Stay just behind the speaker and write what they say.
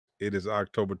It is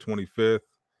October 25th.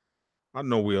 I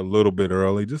know we're a little bit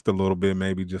early, just a little bit,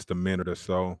 maybe just a minute or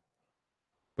so.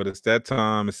 But it's that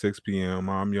time at 6 p.m.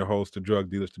 I'm your host, the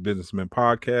Drug Dealers to Businessmen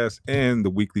podcast and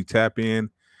the Weekly Tap In.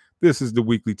 This is the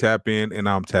Weekly Tap In, and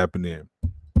I'm tapping in.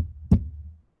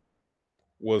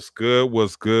 What's good?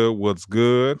 What's good? What's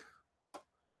good?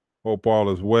 Hope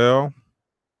all is well.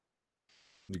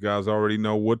 You guys already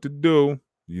know what to do.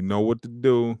 You know what to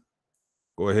do.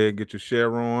 Go ahead and get your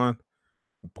share on.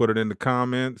 Put it in the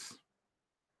comments.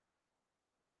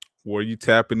 Where are you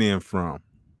tapping in from?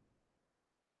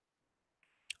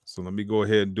 So let me go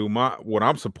ahead and do what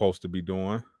I'm supposed to be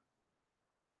doing.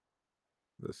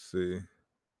 Let's see.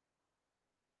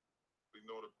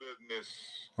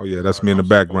 Oh yeah, that's me in the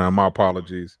background. My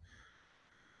apologies.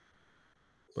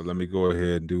 But let me go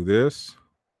ahead and do this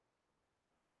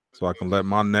so I can let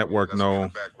my network know.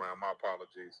 My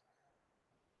apologies.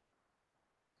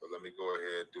 But let me go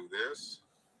ahead and do this.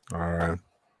 All right.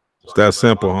 It's that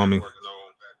simple, homie. Let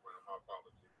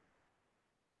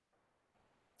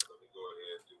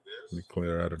me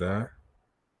clear out of that.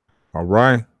 All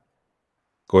right.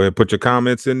 Go ahead and put your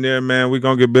comments in there, man. We're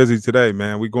gonna get busy today,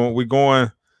 man. We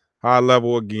going high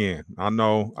level again. I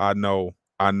know.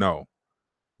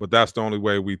 But that's the only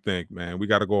way we think, man. We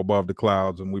got to go above the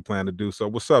clouds, and we plan to do so.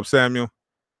 What's up, Samuel?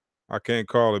 I can't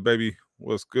call it, baby.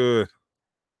 What's good?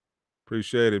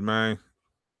 Appreciate it, man.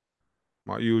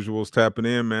 My usual's tapping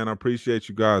in, man. I appreciate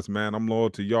you guys, man. I'm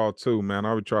loyal to y'all too, man.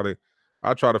 I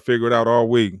try to figure it out all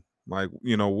week. Like,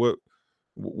 you know,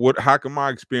 how can my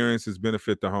experiences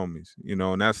benefit the homies? You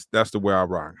know, and that's the way I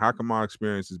rock. How can my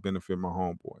experiences benefit my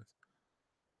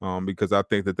homeboys? Because I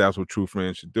think that's what true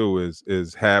friends should do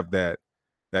is have that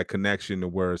connection to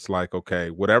where it's like,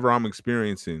 okay, whatever I'm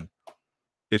experiencing,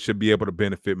 it should be able to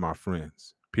benefit my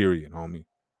friends, period, homie.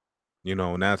 You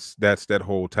know, and that's that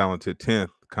whole talented 10th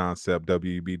concept,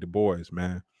 W.E.B. Du Bois,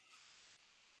 man.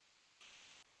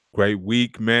 Great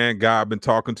week, man. God, been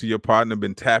talking to your partner,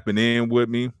 been tapping in with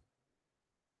me.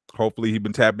 Hopefully he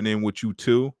been tapping in with you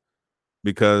too,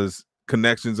 because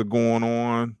connections are going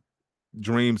on,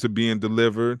 dreams are being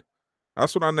delivered.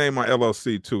 That's what I name my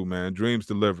LLC too, man. Dreams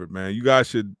delivered, man. You guys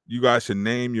should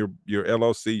name your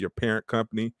LLC, your parent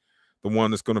company, the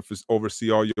one that's going to oversee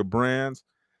all your brands,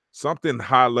 something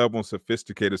high level and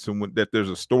sophisticated, so that there's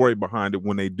a story behind it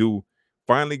when they do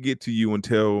finally get to you and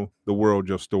tell the world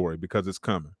your story, because it's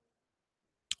coming.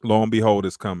 Lo and behold,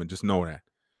 it's coming. Just know that.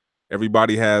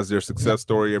 Everybody has their success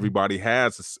story. Everybody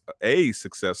has a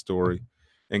success story,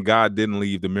 and God didn't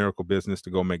leave the miracle business to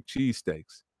go make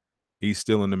cheesesteaks. He's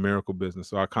still in the miracle business.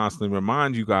 So I constantly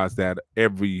remind you guys that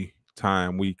every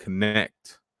time we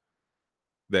connect,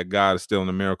 that God is still in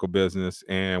the miracle business.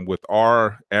 And with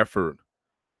our effort,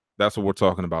 that's what we're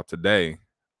talking about today.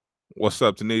 What's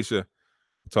up, Tanisha?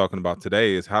 We're talking about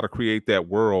today is how to create that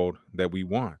world that we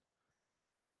want.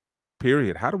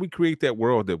 Period. How do we create that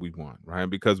world that we want, right?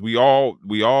 Because we all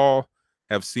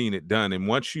have seen it done. And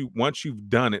once you've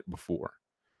done it before,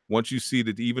 once you see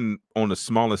that even on the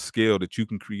smallest scale that you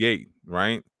can create,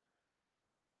 right?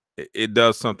 It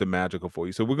does something magical for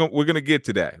you. So we're gonna get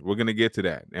to that. We're gonna get to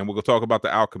that, and we're gonna talk about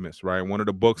The Alchemist, right? One of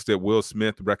the books that Will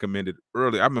Smith recommended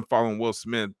early. I've been following Will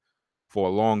Smith for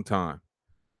a long time,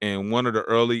 and one of the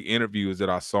early interviews that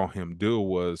I saw him do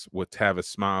was with Tavis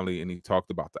Smiley, and he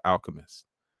talked about The Alchemist,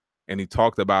 and he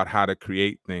talked about how to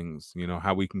create things. You know,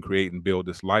 how we can create and build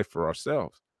this life for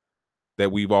ourselves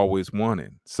that we've always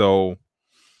wanted. So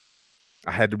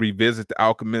I had to revisit The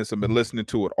Alchemist. I've been listening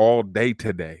to it all day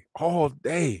today, all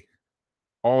day.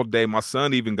 My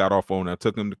son even got off on it. I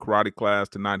took him to karate class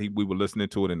tonight. We were listening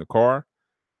to it in the car.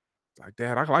 It's like,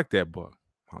 Dad, I like that book.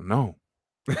 I know.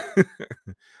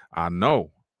 I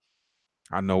know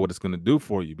what it's going to do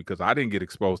for you, because I didn't get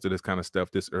exposed to this kind of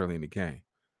stuff this early in the game.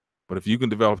 But if you can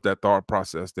develop that thought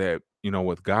process that, you know,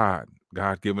 with God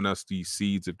giving us these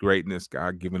seeds of greatness,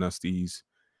 God giving us these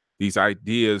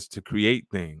ideas to create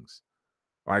things,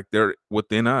 like they're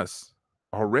within us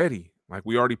already, like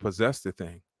we already possess the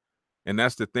thing. And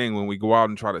that's the thing, when we go out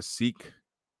and try to seek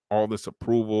all this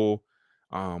approval,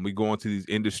 we go into these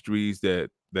industries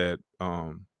that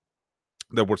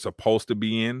we're supposed to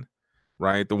be in,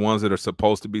 right? The ones that are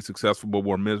supposed to be successful, but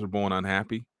we're miserable and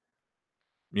unhappy.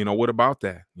 You know, what about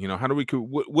that? You know, how do we,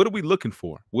 what are we looking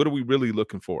for? What are we really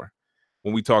looking for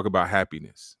when we talk about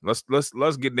happiness?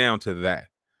 Let's get down to that.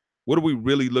 What are we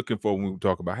really looking for when we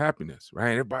talk about happiness,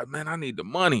 right? Everybody, man, I need the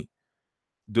money.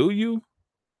 Do you?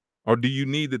 Or do you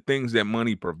need the things that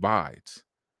money provides?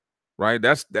 Right?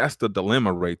 That's the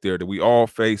dilemma right there that we all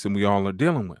face and we all are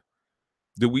dealing with.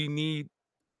 Do we need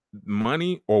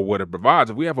money or what it provides?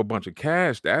 If we have a bunch of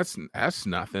cash, that's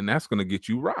nothing. That's going to get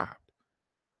you robbed.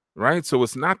 right? So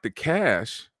it's not the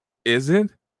cash, is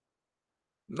it?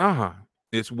 Nah,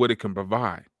 it's what it can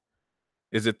provide.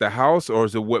 Is it the house, or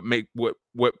is it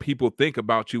what people think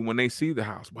about you when they see the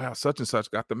house? Wow, such and such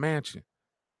got the mansion.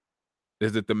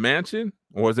 Is it the mansion,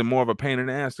 or is it more of a pain in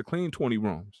the ass to clean 20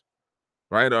 rooms?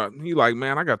 Right? You like,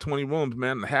 man, I got 20 rooms,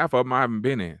 man. Half of them I haven't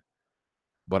been in.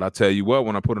 But I tell you what,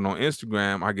 when I put it on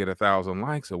Instagram, I get 1,000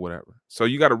 likes or whatever. So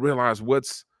you got to realize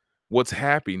what's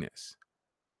happiness.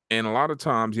 And a lot of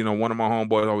times, one of my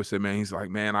homeboys always said, man, he's like,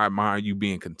 man, I admire you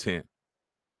being content.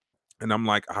 And I'm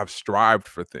like, I've strived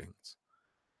for things.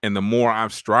 And the more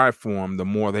I've strived for them, the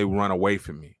more they run away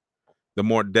from me. The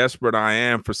more desperate I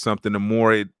am for something, the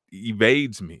more it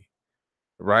evades me.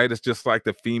 Right? It's just like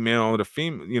the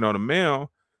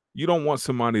male, you don't want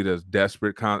somebody that's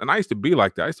desperate. And I used to be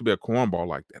like that. I used to be a cornball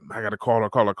like that. I got to call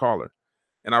her.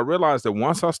 And I realized that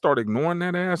once I start ignoring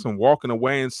that ass and walking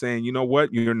away and saying, you know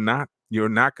what, you're not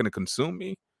going to consume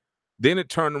me. Then it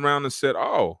turned around and said,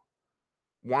 oh,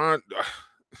 why aren't,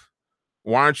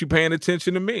 why aren't you paying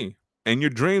attention to me? And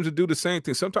your dreams will do the same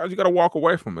thing. Sometimes you got to walk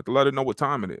away from it to let it know what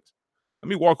time it is. Let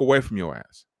me walk away from your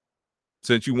ass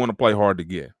since you want to play hard to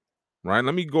get. Right?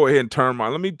 Let me go ahead and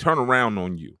let me turn around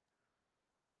on you.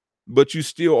 But you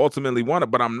still ultimately want it.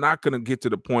 But I'm not going to get to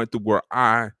the point to where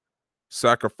I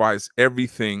sacrifice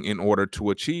everything in order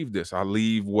to achieve this. I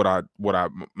leave my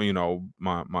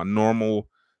normal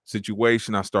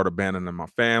situation. I start abandoning my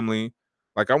family.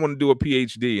 Like I want to do a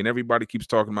PhD, and everybody keeps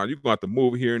talking about you're going to have to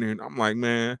move here and here. And I'm like,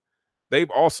 man,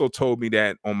 they've also told me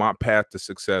that on my path to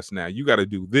success now, you got to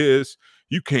do this.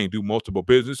 You can't do multiple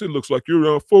business. It looks like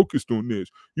you're focused on this.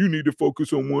 You need to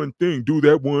focus on one thing. Do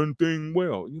that one thing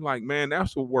well. You're like, man,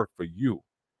 that's what worked for you,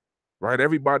 right?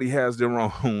 Everybody has their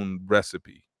own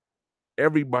recipe.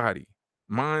 Everybody.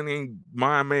 Mine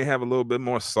may have a little bit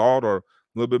more salt or a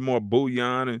little bit more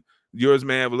bouillon, and yours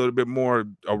may have a little bit more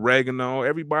oregano.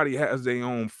 Everybody has their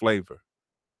own flavor.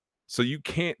 So you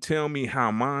can't tell me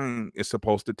how mine is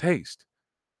supposed to taste.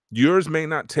 Yours may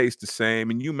not taste the same,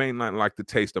 and you may not like the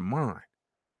taste of mine,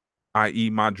 i.e.,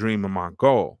 my dream and my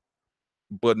goal.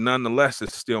 But nonetheless,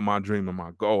 it's still my dream and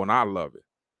my goal, and I love it.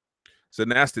 So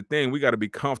that's the thing. We got to be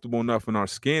comfortable enough in our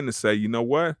skin to say, you know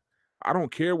what? I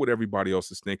don't care what everybody else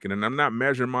is thinking, and I'm not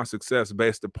measuring my success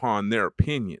based upon their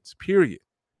opinions, period.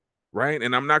 Right?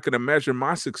 And I'm not going to measure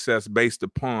my success based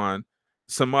upon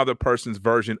some other person's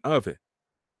version of it.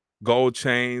 Gold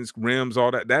chains, rims,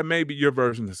 all that. That may be your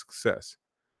version of success.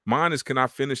 Mine is, can I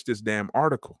finish this damn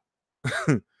article?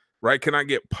 Right? Can I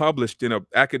get published in an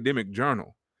academic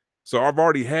journal? So I've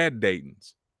already had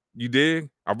datings. You dig?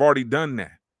 I've already done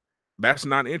that. That's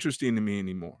not interesting to me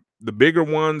anymore. The bigger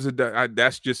ones,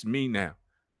 that's just me now.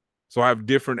 So I have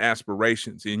different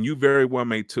aspirations, and you very well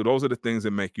may too. Those are the things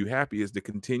that make you happy, is the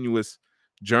continuous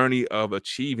journey of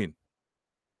achieving.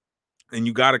 And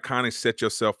you got to kind of set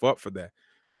yourself up for that.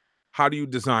 How do you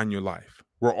design your life?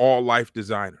 We're all life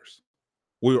designers.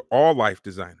 We're all life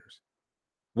designers.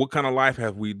 What kind of life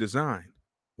have we designed?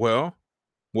 Well,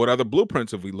 what other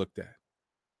blueprints have we looked at?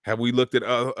 Have we looked at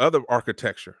other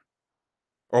architecture?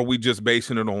 Or are we just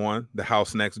basing it on the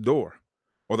house next door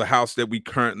or the house that we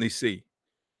currently see?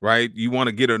 Right? You want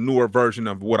to get a newer version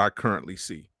of what I currently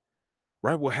see.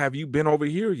 Right? Well, have you been over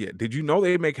here yet? Did you know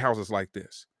they make houses like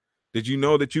this? Did you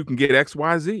know that you can get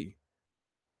XYZ?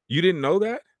 You didn't know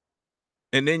that?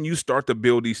 And then you start to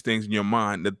build these things in your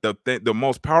mind. The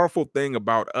most powerful thing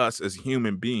about us as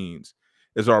human beings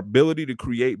is our ability to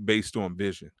create based on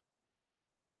vision.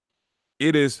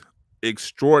 It is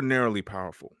extraordinarily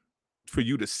powerful for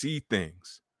you to see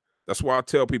things. That's why I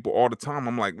tell people all the time,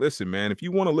 I'm like, listen, man, if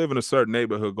you want to live in a certain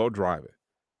neighborhood, go drive it.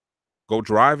 Go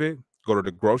drive it, go to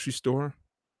the grocery store,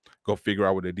 go figure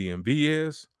out what the DMV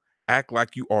is, act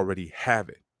like you already have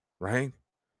it, right?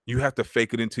 You have to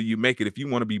fake it until you make it. If you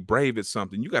want to be brave at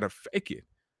something, you got to fake it,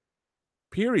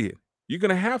 period. You're going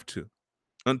to have to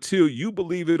until you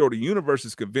believe it or the universe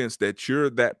is convinced that you're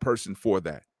that person for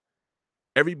that.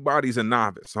 Everybody's a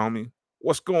novice, homie.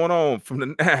 What's going on from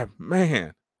the nap,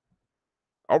 man?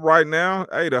 All right now.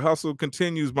 Hey, the hustle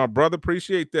continues, my brother.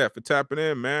 Appreciate that for tapping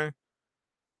in, man.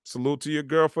 Salute to your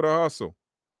girl for the hustle.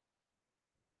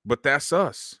 But that's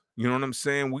us. You know what I'm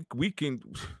saying? We can,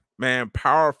 man,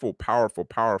 powerful, powerful,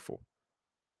 powerful.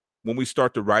 When we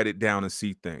start to write it down and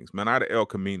see things. Man, I had El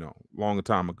Camino a long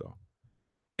time ago.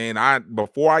 And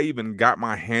before I even got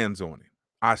my hands on it,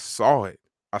 I saw it.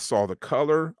 I saw the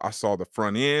color, I saw the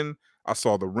front end, I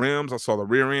saw the rims, I saw the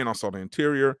rear end, I saw the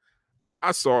interior.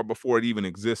 I saw it before it even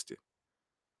existed.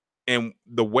 And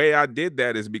the way I did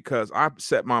that is because I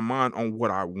set my mind on what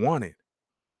I wanted.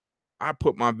 I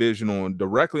put my vision on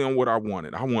directly on what I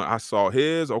wanted. I saw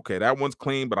his, okay, that one's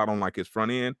clean, but I don't like his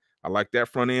front end. I like that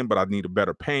front end, but I need a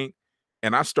better paint.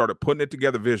 And I started putting it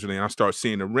together visually, and I started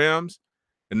seeing the rims.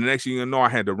 And the next thing you know, I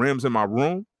had the rims in my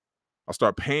room. I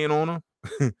started painting on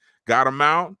them, got them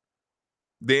out.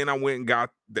 Then I went and got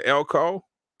the Elko,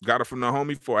 got it from the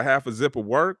homie for a half a zip of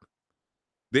work.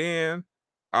 Then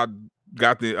I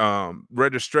got the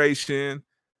registration,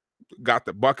 got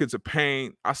the buckets of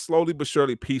paint. I slowly but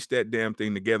surely pieced that damn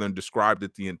thing together and described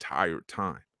it the entire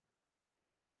time.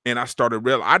 And I started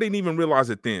I didn't even realize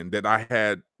it then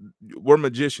that we're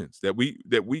magicians, that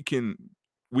we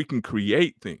can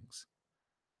create things,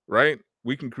 right?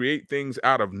 We can create things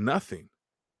out of nothing,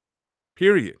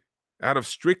 period. Out of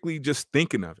strictly just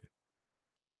thinking of it.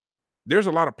 There's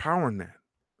a lot of power in that.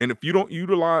 And if you don't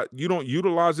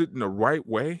utilize it in the right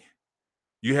way,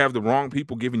 you have the wrong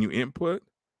people giving you input,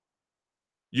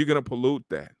 you're gonna pollute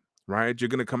that, right? You're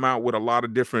gonna come out with a lot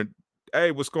of different, hey,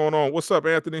 what's going on? What's up,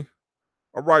 Anthony?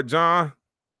 All right, John.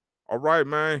 All right,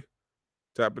 man.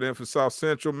 Tapping in for South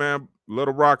Central, man.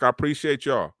 Little Rock, I appreciate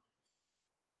y'all.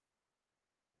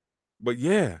 But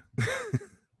yeah,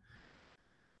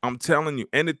 I'm telling you,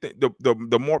 anything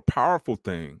the more powerful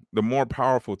thing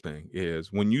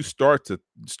is when you start to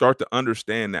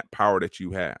understand that power that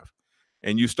you have.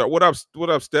 And you start, what up,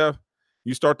 Steph?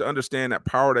 You start to understand that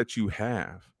power that you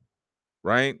have,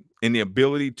 right? And the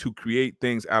ability to create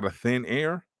things out of thin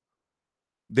air.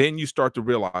 Then you start to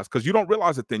realize, because you don't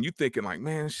realize it then. You thinking like,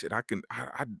 man, shit,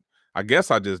 I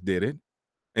guess I just did it.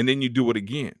 And then you do it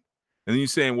again. And then you're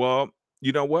saying, well,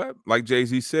 you know what? Like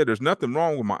Jay-Z said, there's nothing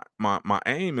wrong with my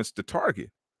aim is to target.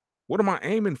 What am I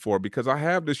aiming for? Because I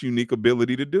have this unique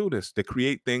ability to do this, to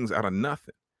create things out of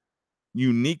nothing.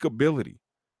 Unique ability.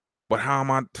 But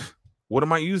what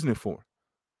am I using it for?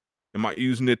 Am I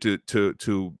using it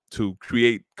to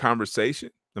create conversation?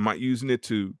 Am I using it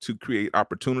to create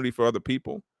opportunity for other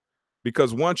people?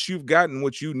 Because once you've gotten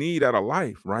what you need out of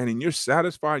life, right, and you're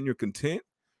satisfied and you're content,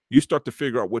 you start to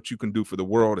figure out what you can do for the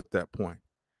world at that point,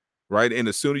 right? And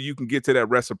the sooner you can get to that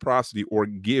reciprocity or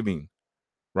giving,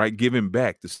 right, giving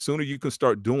back, the sooner you can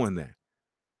start doing that,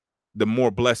 the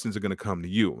more blessings are going to come to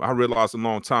you. I realized a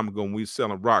long time ago when we were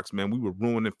selling rocks, man, we were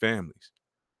ruining families.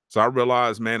 So I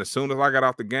realized, man, as soon as I got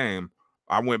out the game,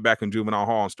 I went back in juvenile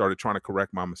hall and started trying to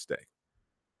correct my mistake,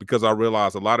 because I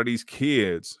realized a lot of these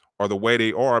kids are the way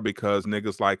they are because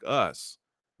niggas like us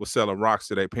was selling rocks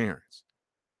to their parents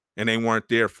and they weren't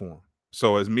there for them.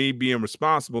 So as me being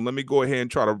responsible, let me go ahead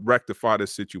and try to rectify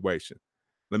this situation.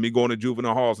 Let me go into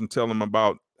juvenile halls and tell them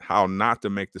about how not to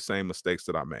make the same mistakes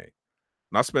that I made.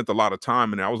 And I spent a lot of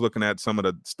time, and I was looking at some of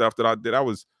the stuff that I did. I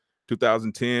was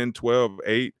 2010, 12,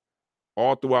 8.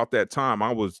 All throughout that time,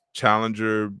 I was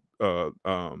Challenger,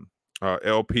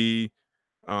 LP,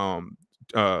 um,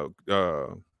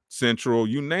 Central,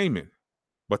 you name it.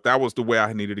 But that was the way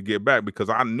I needed to get back, because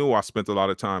I knew I spent a lot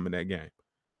of time in that game.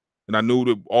 And I knew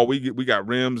that we got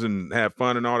rims and had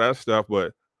fun and all that stuff,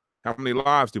 but how many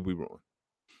lives did we ruin?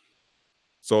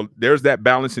 So there's that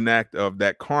balancing act of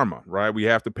that karma, right? We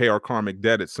have to pay our karmic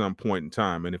debt at some point in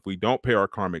time. And if we don't pay our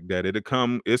karmic debt,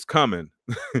 it's coming.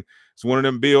 It's one of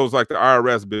them bills like the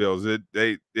IRS bills.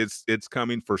 It's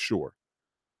coming for sure.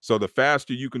 So the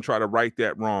faster you can try to right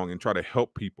that wrong and try to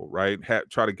help people, right?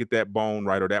 Try to get that bone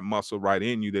right or that muscle right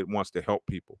in you that wants to help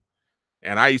people.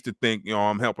 And I used to think,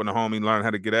 I'm helping the homie learn how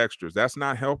to get extras. That's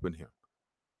not helping him.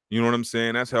 You know what I'm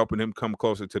saying? That's helping him come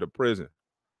closer to the prison.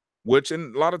 Which,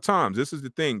 and a lot of times, this is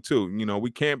the thing too. We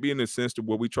can't be in the sense to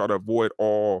where we try to avoid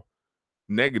all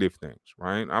negative things,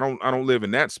 right? I don't live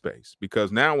in that space,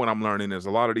 because now what I'm learning is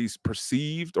a lot of these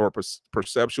perceived or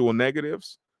perceptual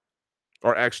negatives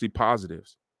are actually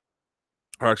positives,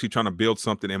 are actually trying to build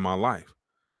something in my life.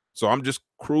 So I'm just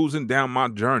cruising down my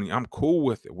journey. I'm cool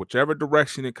with it, whichever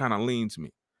direction it kind of leans me,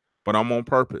 but I'm on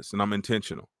purpose and I'm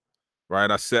intentional,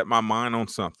 right? I set my mind on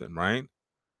something, right?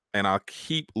 And I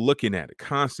keep looking at it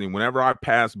constantly. Whenever I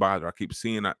pass by there, I keep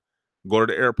seeing it. Go to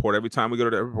the airport. Every time we go to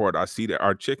the airport, I see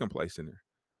our chicken place in there.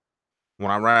 When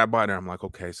I ride by there, I'm like,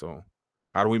 okay, so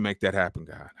how do we make that happen,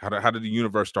 God? How did the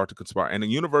universe start to conspire? And the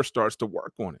universe starts to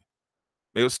work on it.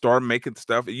 It'll start making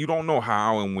stuff. You don't know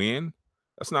how and when.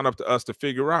 That's not up to us to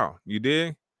figure out. You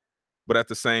dig? But at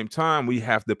the same time, we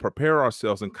have to prepare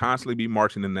ourselves and constantly be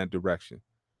marching in that direction.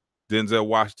 Denzel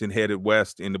Washington headed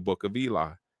west in the Book of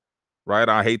Eli, right?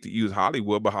 I hate to use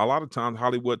Hollywood, but a lot of times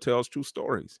Hollywood tells true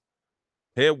stories.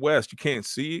 Head west. You can't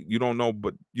see it. You don't know,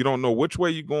 but you don't know which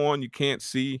way you're going. You can't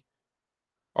see.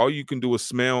 All you can do is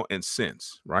smell and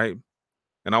sense, right?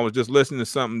 And I was just listening to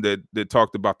something that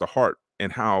talked about the heart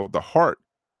and how the heart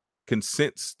can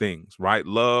sense things, right?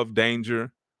 Love,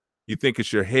 danger, You think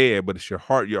it's your head, but it's your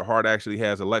heart. Your heart actually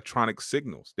has electronic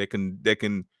signals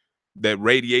that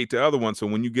radiate to other ones. So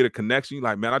when you get a connection, you're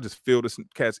like, man, I just feel this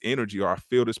cat's energy, or I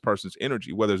feel this person's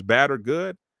energy, whether it's bad or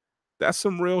good. That's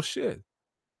some real shit.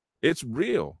 It's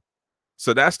real.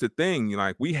 So that's the thing.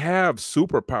 Like, we have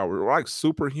superpower. We're like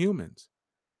superhumans.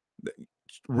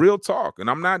 Real talk. And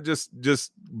I'm not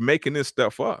just making this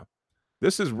stuff up.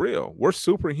 This is real. We're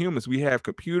superhumans. We have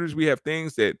computers. We have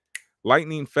things that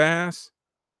lightning fast.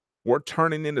 We're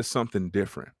turning into something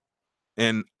different.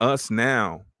 And us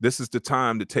now, this is the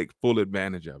time to take full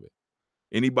advantage of it.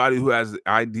 Anybody who has the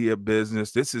idea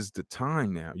business, this is the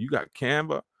time now. You got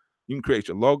Canva. You can create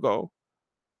your logo.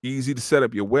 Easy to set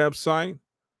up your website.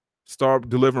 Start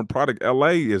delivering product. LA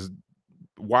is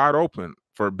wide open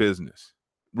for business.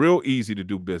 Real easy to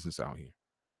do business out here.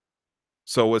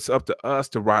 So it's up to us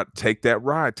to take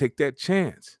that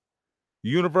chance. The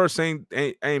universe ain't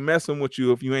messing with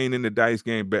you if you ain't in the dice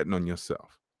game betting on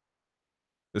yourself.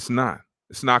 It's not.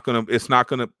 It's not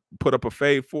gonna put up a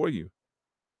fade for you.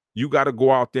 You got to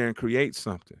go out there and create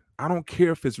something. I don't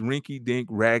care if it's rinky dink,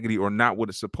 raggedy, or not what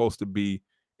it's supposed to be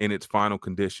in its final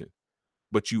condition.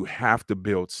 But you have to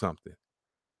build something.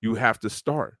 You have to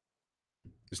start.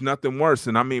 There's nothing worse.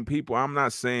 And I mean, people, I'm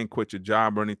not saying quit your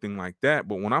job or anything like that.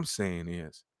 But what I'm saying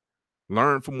is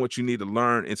learn from what you need to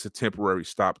learn. It's a temporary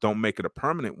stop. Don't make it a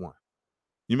permanent one.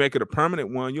 You make it a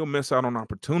permanent one, you'll miss out on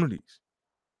opportunities.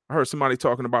 I heard somebody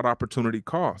talking about opportunity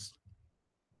cost.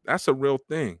 That's a real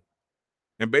thing.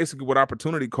 And basically what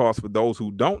opportunity cost, for those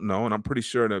who don't know, and I'm pretty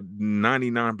sure that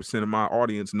 99% of my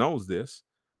audience knows this,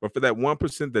 but for that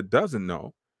 1% that doesn't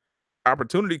know,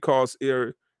 opportunity costs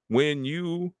are when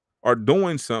you are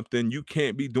doing something, you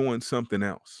can't be doing something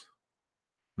else.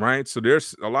 Right? So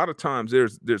there's a lot of times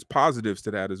there's positives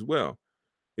to that as well.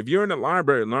 If you're in the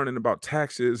library learning about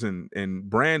taxes and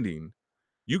branding,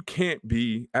 you can't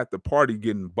be at the party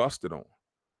getting busted on.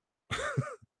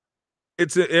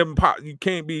 It's you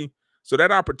can't be. So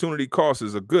that opportunity cost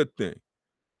is a good thing,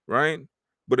 right?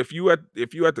 But if you at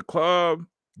the club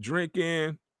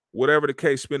drinking, whatever the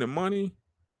case, spending money,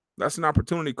 that's an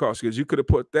opportunity cost, because you could have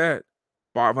put that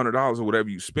 $500 or whatever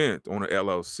you spent on an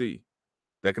LLC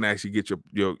that can actually get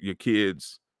your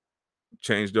kids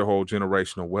change their whole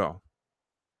generational wealth.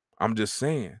 I'm just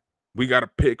saying, we got to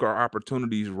pick our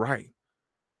opportunities right.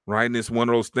 Right. And it's one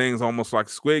of those things almost like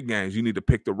Squid Games. You need to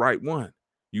pick the right one.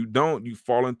 You don't, you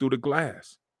falling through the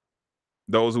glass.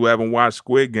 Those who haven't watched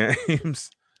Squid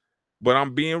Games, but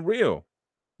I'm being real.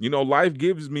 You know, life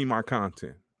gives me my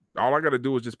content. All I got to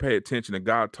do is just pay attention, and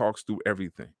God talks through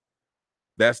everything.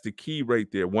 That's the key right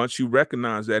there. Once you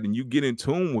recognize that and you get in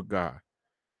tune with God,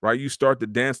 right, you start to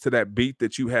dance to that beat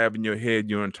that you have in your head,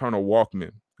 your internal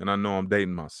Walkman. And I know I'm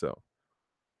dating myself.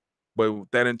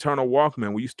 But that internal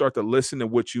Walkman, when you start to listen to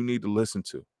what you need to listen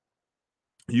to,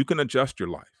 you can adjust your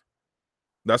life.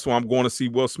 That's why I'm going to see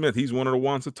Will Smith. He's one of the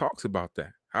ones that talks about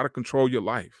that, how to control your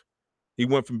life. He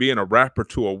went from being a rapper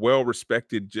to a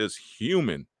well-respected, just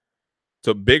human,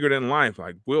 to bigger than life.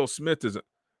 Like Will Smith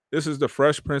this is the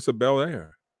Fresh Prince of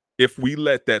Bel-Air, if we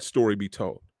let that story be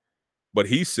told. But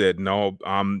he said, no,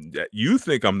 you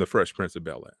think I'm the Fresh Prince of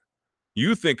Bel-Air.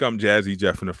 You think I'm Jazzy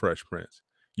Jeff and the Fresh Prince.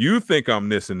 You think I'm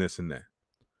this and this and that.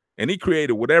 And he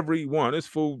created whatever he wanted. This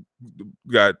fool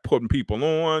got putting people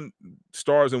on,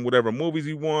 stars in whatever movies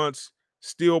he wants,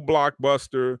 still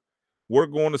blockbuster. We're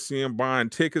going to see him, buying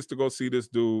tickets to go see this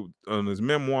dude on his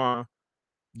memoir.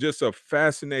 Just a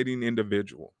fascinating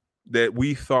individual that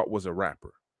we thought was a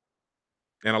rapper.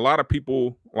 And a lot of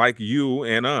people like you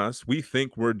and us, we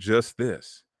think we're just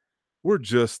this. We're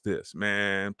just this,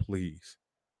 man, please.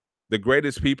 The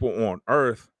greatest people on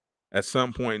earth at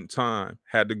some point in time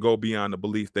had to go beyond the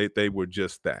belief that they were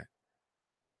just that.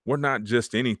 We're not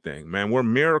just anything, man. We're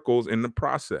miracles in the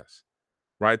process,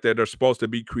 right? That are supposed to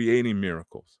be creating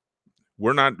miracles.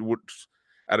 We're out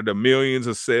of the millions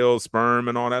of cells, sperm,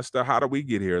 and all that stuff. How do we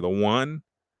get here? The one,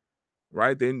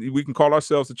 right? Then we can call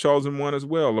ourselves the chosen one as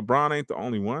well. LeBron ain't the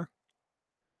only one,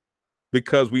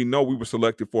 because we know we were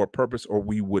selected for a purpose, or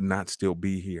we would not still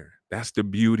be here. That's the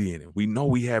beauty in it. We know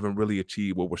we haven't really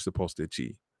achieved what we're supposed to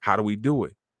achieve. How do we do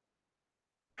it?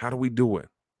 How do we do it?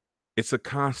 It's a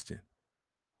constant.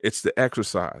 It's the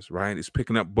exercise, right? It's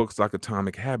picking up books like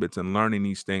Atomic Habits and learning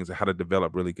these things and how to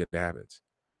develop really good habits,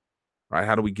 right?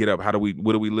 How do we get up?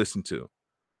 What do we listen to?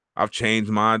 I've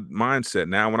changed my mindset.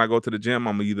 Now, when I go to the gym,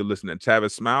 I'm either listening to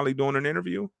Tavis Smiley doing an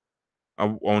interview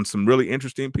on some really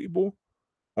interesting people,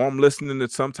 or I'm listening to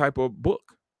some type of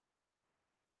book,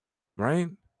 right?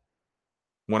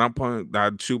 When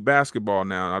I shoot basketball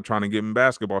now, I'm trying to get in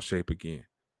basketball shape again.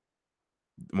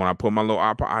 When I put my little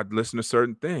iPod, I listen to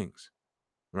certain things.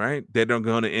 right? That are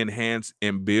going to enhance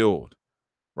and build,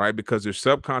 right? Because your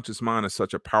subconscious mind is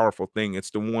such a powerful thing.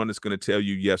 It's the one that's going to tell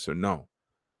you yes or no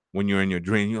when you're in your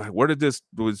dream. You're like, where did this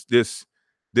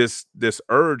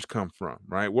urge come from,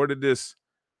 right? Where did this?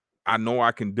 I know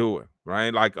I can do it,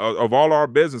 right? Like of all our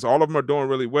business, all of them are doing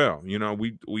really well. You know,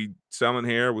 we selling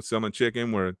hair, we're selling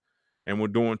chicken, we're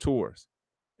doing tours,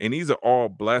 and these are all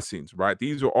blessings, right?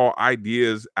 These are all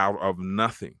ideas out of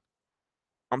nothing.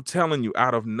 I'm telling you,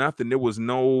 out of nothing. There was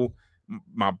no,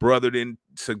 my brother didn't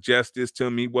suggest this to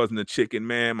me. He wasn't a chicken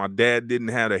man. My dad didn't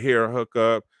have a hair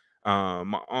hookup.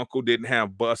 My uncle didn't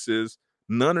have buses.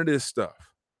 None of this stuff.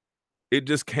 It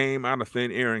just came out of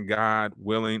thin air, and God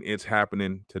willing, it's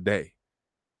happening today.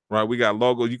 Right? We got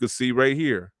logos. You can see right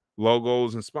here,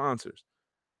 logos and sponsors.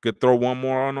 Could throw one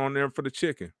more on there for the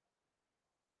chicken.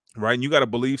 Right? And you got to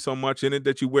believe so much in it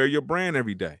that you wear your brand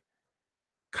every day,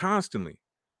 constantly.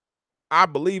 I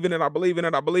believe in it. I believe in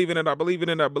it. I believe in it. I believe in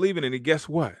it. I believe in it. And guess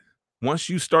what? Once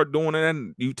you start doing it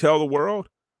and you tell the world,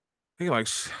 they're like,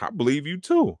 I believe you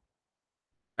too.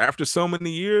 After so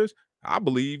many years, I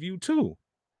believe you too.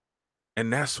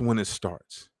 And that's when it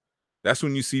starts. That's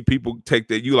when you see people take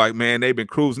that. You like, man, they've been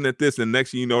cruising at this, and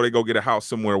next thing you know, they go get a house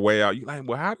somewhere way out. You like,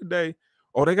 well, how did they?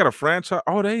 Oh, they got a franchise.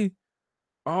 It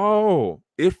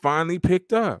finally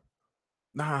picked up.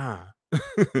 Nah,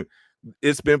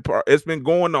 it's been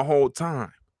going the whole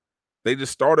time. They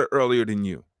just started earlier than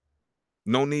you.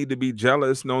 No need to be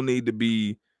jealous. No need to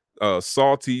be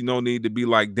salty. No need to be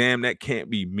like, damn, that can't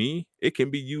be me. It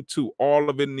can be you too. All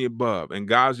of it in the above. And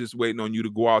God's just waiting on you to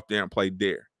go out there and play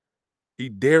dare. He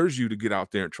dares you to get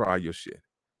out there and try your shit.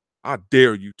 I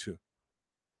dare you to.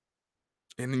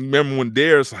 And remember when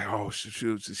dare's like, oh,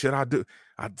 should I do?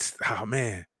 Oh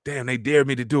man, damn, they dared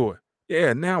me to do it.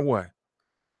 Yeah, now what?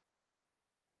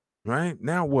 Right?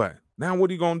 Now what? Now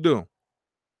what are you gonna do?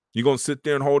 You gonna sit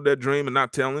there and hold that dream and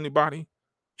not tell anybody?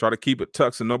 Try to keep it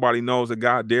tucked so nobody knows that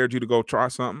God dared you to go try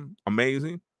something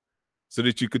amazing so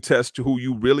that you could test who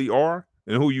you really are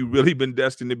and who you really been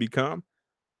destined to become?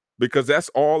 Because that's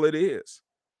all it is.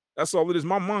 That's all it is.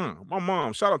 My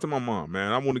mom, shout out to my mom,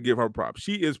 man. I want to give her props.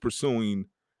 She is pursuing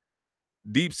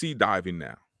deep sea diving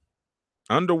now,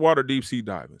 underwater deep sea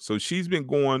diving. So she's been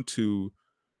going to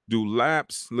do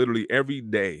laps literally every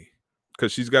day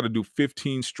because she's got to do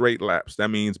 15 straight laps. That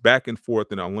means back and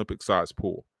forth in an Olympic sized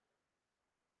pool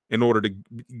in order to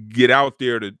get out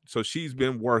there so she's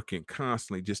been working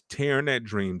constantly, just tearing that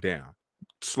dream down,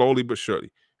 slowly but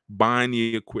surely, buying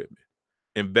the equipment,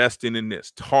 investing in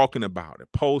this, talking about it,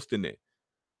 posting it,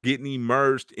 getting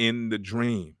immersed in the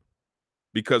dream.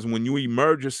 Because when you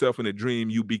immerse yourself in a dream,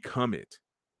 you become it.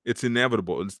 It's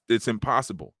inevitable. It's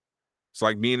impossible. It's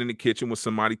like being in the kitchen with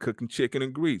somebody cooking chicken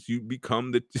and grease. You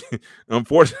become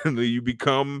unfortunately, you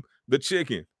become the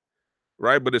chicken,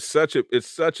 right? But it's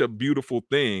such a beautiful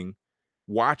thing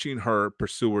watching her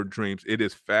pursue her dreams. It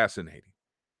is fascinating.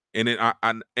 And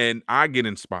then I get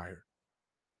inspired.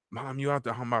 Mom, you out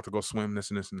there? I'm about to go swim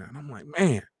this and this and that. And I'm like,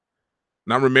 man.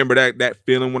 And I remember that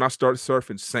feeling when I started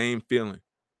surfing, same feeling.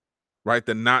 Right?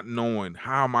 The not knowing,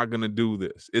 how am I going to do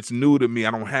this? It's new to me.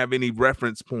 I don't have any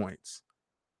reference points.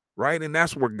 Right? And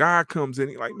that's where God comes in.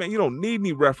 He's like, man, you don't need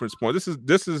any reference points.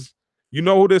 This is, you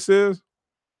know who this is?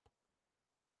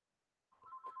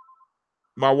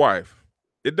 My wife.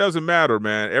 It doesn't matter,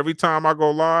 man. Every time I go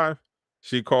live,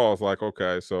 she calls like,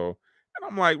 okay, so, and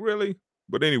I'm like, really?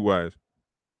 But anyways,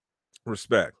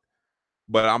 respect.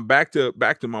 But I'm back to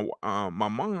my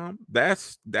mom.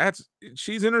 That's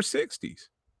she's in her 60s.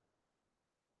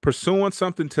 Pursuing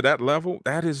something to that level,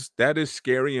 that is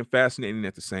scary and fascinating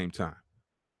at the same time.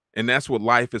 And that's what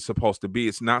life is supposed to be.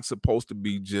 It's not supposed to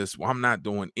be just, well, I'm not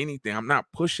doing anything. I'm not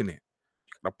pushing it.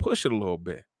 I push it a little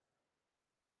bit.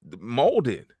 Mold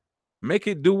it. Make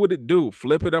it do what it do.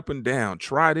 Flip it up and down.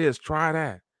 Try this, try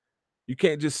that. You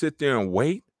can't just sit there and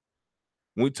wait.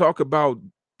 When we talk about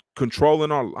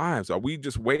controlling our lives, are we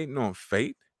just waiting on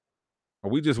fate? Are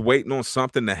we just waiting on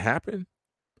something to happen?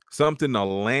 Something to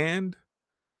land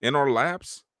in our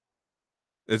laps?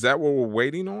 Is that what we're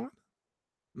waiting on?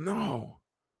 No.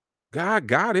 God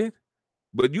got it.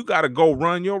 But you got to go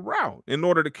run your route in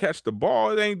order to catch the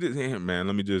ball. It ain't just, hey, man,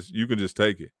 you can just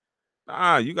take it.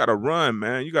 You got to run,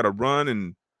 man. You got to run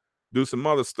and do some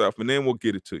other stuff, and then we'll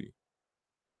get it to you.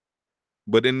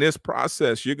 But in this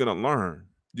process, you're going to learn.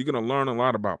 You're going to learn a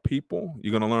lot about people.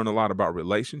 You're going to learn a lot about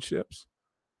relationships.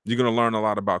 You're going to learn a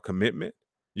lot about commitment.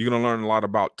 You're going to learn a lot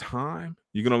about time.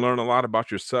 You're going to learn a lot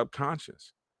about your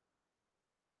subconscious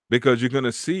because you're going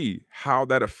to see how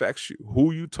that affects you,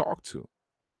 who you talk to.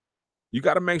 You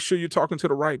got to make sure you're talking to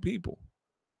the right people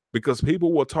because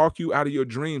people will talk you out of your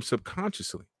dreams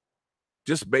subconsciously.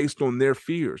 just based on their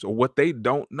fears or what they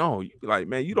don't know. You be like,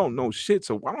 man, you don't know shit,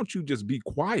 so why don't you just be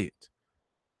quiet?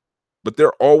 But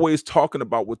they're always talking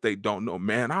about what they don't know.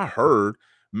 Man, I heard,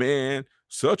 man,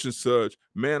 such and such.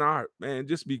 Man,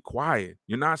 just be quiet.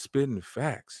 You're not spitting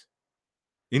facts.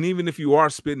 And even if you are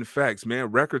spitting facts,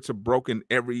 man, records are broken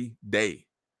every day.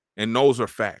 And those are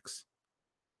facts.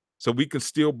 So we can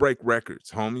still break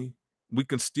records, homie. We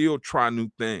can still try new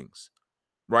things,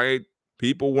 right?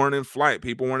 People weren't in flight.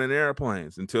 People weren't in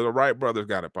airplanes until the Wright brothers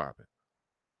got it popping.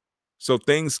 So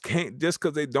things can't, just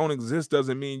because they don't exist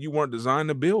doesn't mean you weren't designed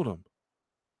to build them.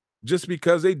 Just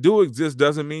because they do exist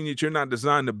doesn't mean that you're not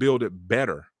designed to build it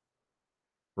better,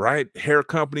 right? Hair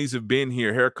companies have been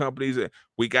here. Hair companies,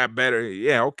 we got better.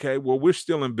 Yeah, okay. Well, we're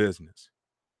still in business.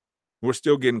 We're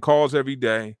still getting calls every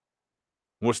day.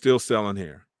 We're still selling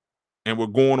hair. And we're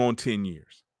going on 10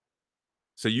 years.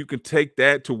 So you can take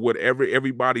that to whatever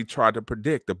everybody tried to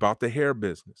predict about the hair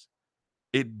business.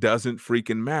 It doesn't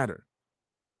freaking matter.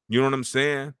 You know what I'm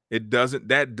saying?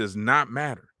 That does not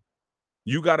matter.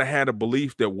 You got to have a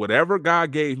belief that whatever God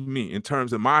gave me in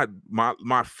terms of my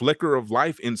flicker of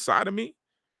life inside of me,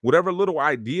 whatever little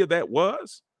idea that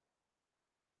was,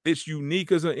 it's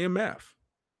unique as an MF,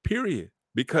 period.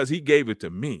 Because he gave it to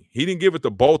me. He didn't give it to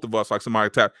both of us like somebody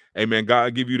tap, hey man,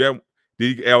 God give you that.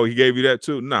 He gave you that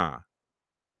too? Nah,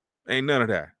 ain't none of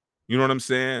that. You know what I'm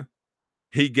saying?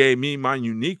 He gave me my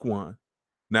unique one.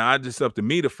 Now it's just up to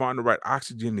me to find the right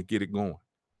oxygen to get it going.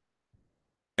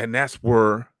 And that's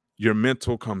where your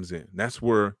mental comes in. That's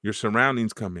where your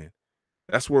surroundings come in.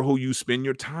 That's where who you spend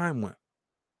your time with.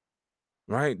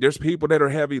 Right? There's people that are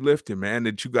heavy lifting, man,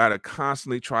 that you got to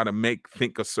constantly try to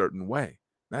think a certain way.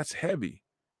 That's heavy.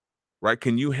 Right?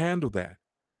 Can you handle that?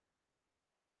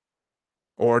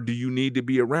 Or do you need to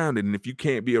be around it? And if you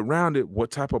can't be around it, what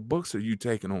type of books are you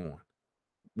taking on?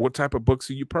 What type of books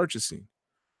are you purchasing?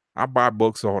 I buy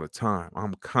books all the time.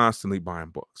 I'm constantly buying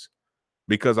books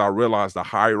because I realize the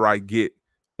higher I get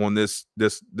on this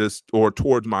or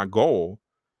towards my goal,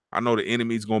 I know the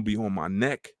enemy's going to be on my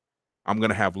neck. I'm going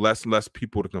to have less and less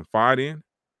people to confide in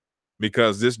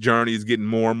because this journey is getting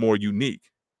more and more unique.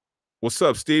 What's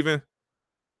up, Steven?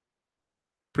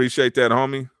 Appreciate that,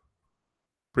 homie.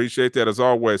 Appreciate that as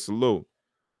always. Salute.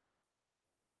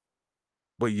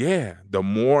 But yeah, the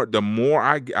more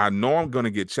I know I'm going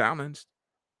to get challenged.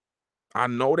 I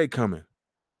know they coming.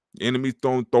 Enemies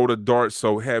don't throw the dart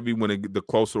so heavy the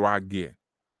closer I get.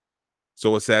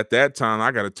 So it's at that time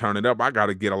I got to turn it up. I got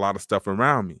to get a lot of stuff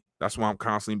around me. That's why I'm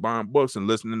constantly buying books and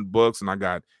listening to books, and I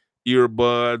got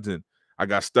earbuds and I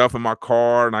got stuff in my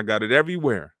car and I got it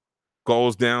everywhere.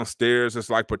 Goes downstairs. It's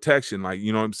like protection, like,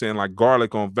 you know what I'm saying, like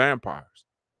garlic on vampires.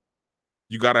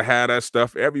 You got to have that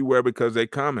stuff everywhere because they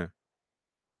coming.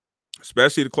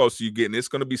 Especially the closer you get, and it's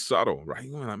going to be subtle, right?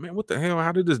 You're like, man, what the hell?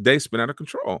 How did this day spin out of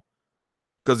control?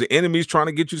 Because the enemy's trying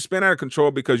to get you to spin out of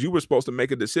control because you were supposed to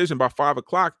make a decision by 5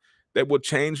 o'clock that will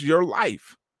change your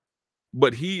life.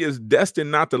 But he is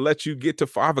destined not to let you get to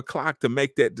 5 o'clock to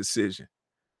make that decision.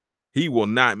 He will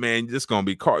not, man. It's going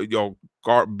to be your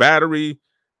battery.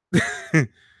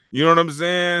 You know what I'm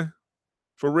saying?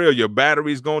 For real, your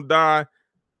battery's going to die.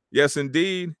 Yes,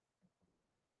 indeed.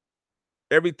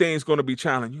 Everything's going to be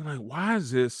challenged. You're like, why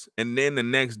is this? And then the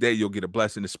next day you'll get a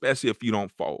blessing, especially if you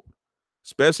don't fold.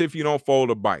 Especially if you don't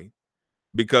fold or bite.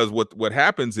 Because what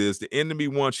happens is the enemy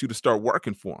wants you to start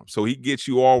working for him. So he gets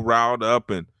you all riled up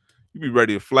and you be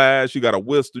ready to flash. You got a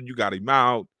whistle. You got him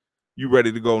out. You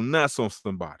ready to go nuts on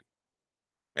somebody.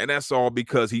 And that's all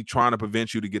because he's trying to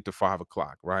prevent you to get to 5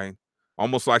 o'clock, right?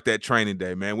 Almost like that training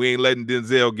day, man. We ain't letting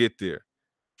Denzel get there.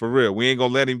 For real. We ain't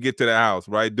going to let him get to the house,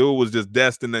 right? Dude was just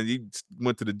destined and he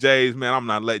went to the Jays. Man, I'm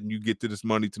not letting you get to this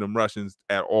money to them Russians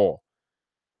at all.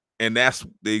 And that's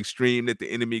the extreme that the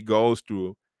enemy goes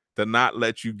through to not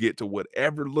let you get to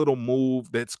whatever little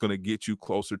move that's going to get you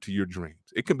closer to your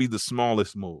dreams. It can be the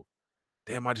smallest move.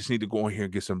 Damn, I just need to go in here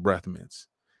and get some breath mints.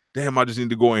 Damn, I just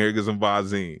need to go in here and get some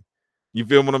Visine. You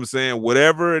feel what I'm saying?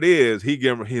 Whatever it is, he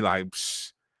like,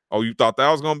 psh, oh, you thought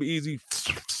that was going to be easy?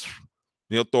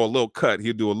 He'll throw a little cut.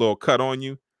 He'll do a little cut on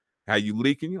you. How you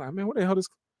leaking? You're like, man, what the hell is?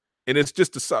 And it's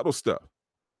just the subtle stuff.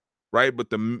 Right. But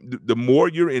the more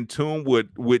you're in tune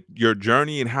with your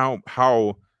journey and how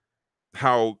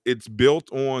it's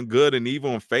built on good and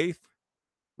evil and faith,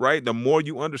 right? The more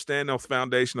you understand those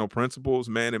foundational principles,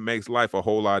 man, it makes life a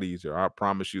whole lot easier. I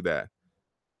promise you that.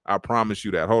 I promise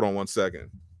you that. Hold on one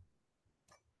second.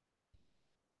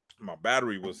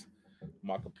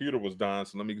 My computer was dying.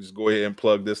 So let me just go ahead and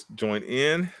plug this joint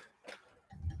in.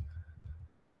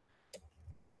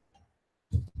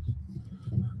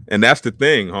 And that's the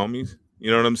thing, homies.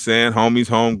 You know what I'm saying? Homies,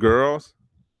 home girls.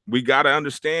 We got to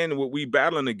understand what we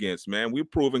battling against, man. We're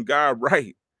proving God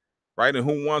right, right? And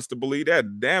who wants to believe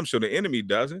that? Damn sure the enemy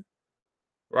doesn't,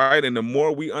 right? And the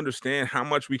more we understand how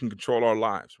much we can control our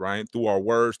lives, right? Through our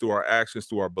words, through our actions,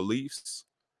 through our beliefs,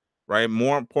 right?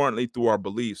 More importantly, through our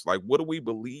beliefs. Like, what do we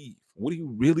believe? What do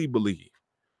you really believe?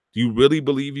 Do you really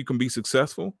believe you can be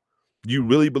successful? Do you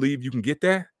really believe you can get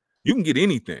that? You can get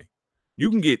anything. You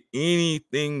can get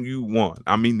anything you want.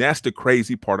 I mean, that's the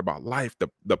crazy part about life.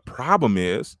 The problem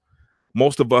is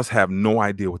most of us have no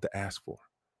idea what to ask for.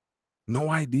 No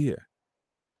idea.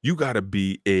 You got to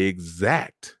be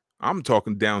exact. I'm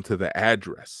talking down to the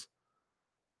address.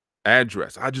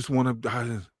 Address. I just want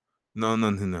to. No, no,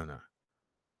 no, no, no.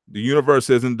 The universe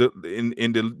isn't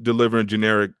delivering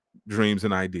generic dreams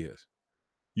and ideas.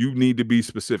 You need to be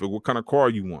specific. What kind of car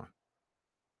you want?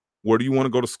 Where do you want to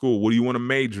go to school? What do you want to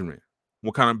major in?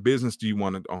 What kind of business do you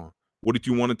want it on? What did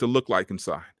you want it to look like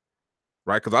inside?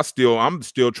 Right? Because I'm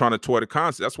still trying to toy the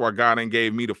concept. That's why God ain't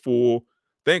gave me the full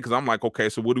thing. Because I'm like, okay,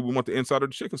 so what do we want the inside of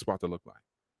the chicken spot to look like?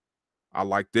 I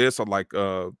like this. I like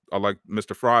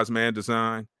Mr. Fry's man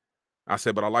design. I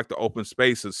said, but I like the open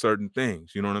space of certain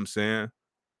things. You know what I'm saying?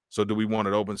 So do we want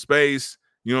an open space?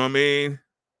 You know what I mean?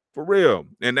 For real.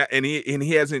 And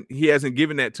he hasn't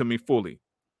given that to me fully.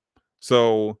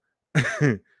 So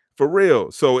for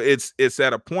real. So it's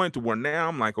at a point to where now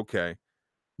I'm like, okay,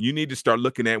 you need to start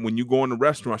looking at, when you go in the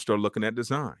restaurant, start looking at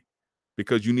design,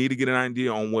 because you need to get an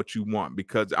idea on what you want,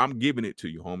 because I'm giving it to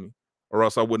you, homie. Or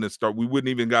else we wouldn't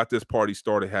even got this party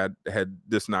started had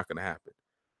this not gonna happen.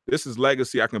 This is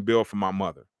legacy I can build for my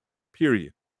mother.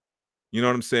 Period. You know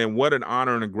what I'm saying? What an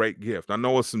honor and a great gift. I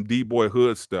know it's some D-boy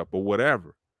hood stuff, but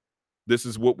whatever. This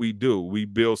is what we do. We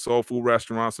build soul food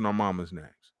restaurants in our mama's names.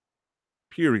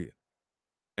 Period.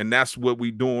 And that's what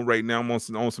we doing right now on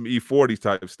some E40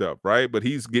 type stuff, right? But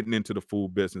he's getting into the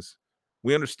food business.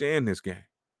 We understand this game.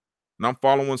 And I'm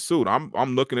following suit. I'm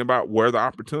looking about where the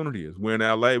opportunity is. We're in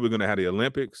LA. We're going to have the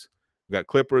Olympics. We got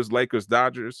Clippers, Lakers,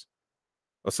 Dodgers,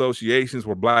 associations.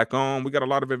 We're black owned. We got a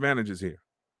lot of advantages here.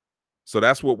 So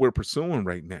that's what we're pursuing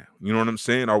right now. You know what I'm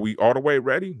saying? Are we all the way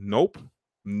ready? Nope.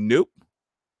 Nope.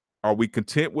 Are we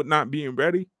content with not being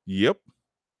ready? Yep.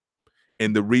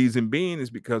 And the reason being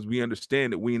is because we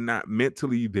understand that we're not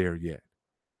mentally there yet.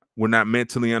 We're not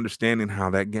mentally understanding how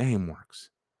that game works.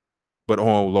 But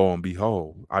oh, lo and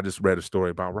behold, I just read a story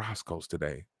about Roscoe's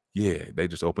today. Yeah, they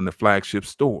just opened the flagship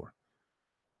store.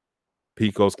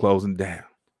 Pico's closing down.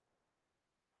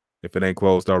 If it ain't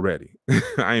closed already.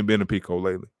 I ain't been to Pico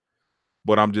lately.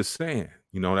 But I'm just saying,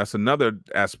 that's another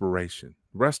aspiration.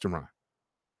 Restaurant.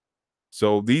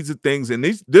 So these are things, and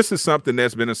this is something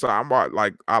that's been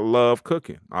inside. I love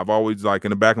cooking. I've always, in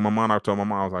the back of my mind, I told my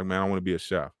mom, I was like, man, I want to be a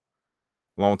chef.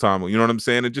 Long time ago. You know what I'm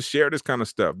saying? And just share this kind of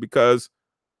stuff because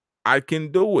I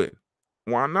can do it.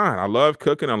 Why not? I love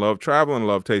cooking. I love traveling. I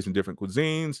love tasting different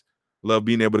cuisines. Love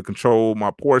being able to control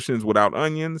my portions without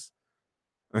onions.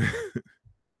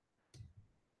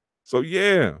 So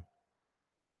yeah,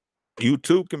 you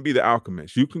too can be the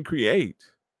alchemist. You can create.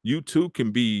 You too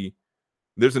can be.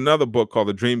 There's another book called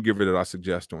The Dream Giver that I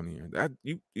suggest on here. That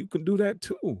you can do that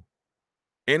too.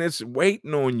 And it's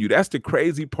waiting on you. That's the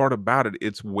crazy part about it.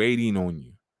 It's waiting on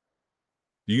you.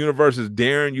 The universe is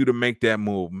daring you to make that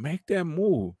move. Make that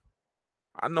move.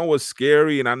 I know it's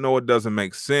scary and I know it doesn't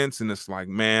make sense. And it's like,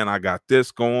 man, I got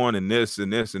this going and this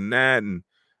and this and that. And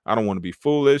I don't want to be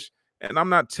foolish. And I'm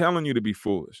not telling you to be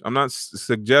foolish. I'm not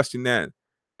suggesting that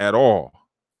at all.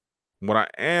 What I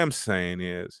am saying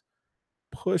is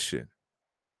push it.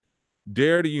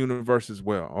 Dare the universe as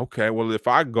well. Okay, well, if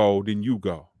I go, then you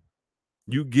go.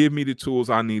 You give me the tools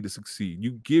I need to succeed.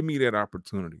 You give me that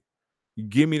opportunity. You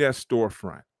give me that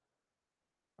storefront.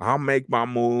 I'll make my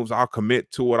moves. I'll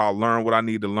commit to it. I'll learn what I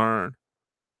need to learn.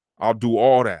 I'll do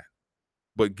all that.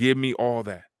 But give me all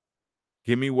that.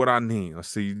 Give me what I need. Let's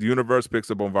see. The universe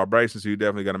picks up on vibrations, so you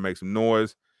definitely got to make some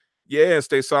noise. Yeah,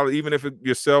 stay solid. Even if it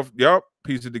yourself,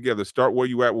 piece it together. Start where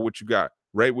you at with what you got.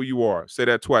 Right where you are. Say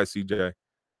that twice, CJ.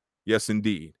 Yes,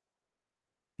 indeed.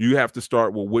 You have to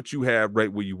start with what you have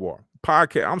right where you are.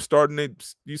 Podcast. I'm starting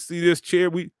it. You see this chair?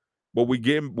 We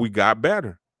got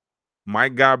better.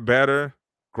 Mic got better.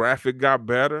 Graphic got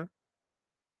better.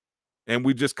 And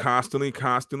we just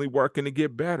constantly working to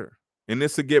get better. And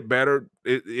this will get better.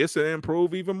 It's to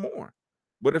improve even more.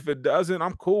 But if it doesn't,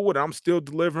 I'm cool with it. I'm still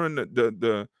delivering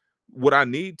the what I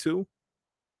need to.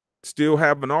 Still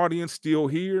have an audience, still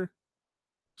here,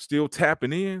 still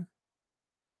tapping in.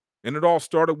 And it all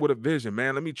started with a vision,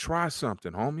 man. Let me try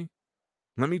something, homie.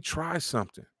 Let me try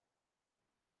something.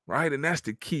 Right? And that's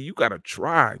the key. You got to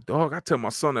try, dog. I tell my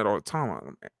son that all the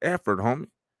time. Effort, homie.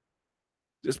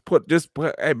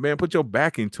 Hey man, put your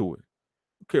back into it.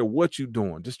 Don't care what you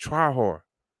doing. Just try hard.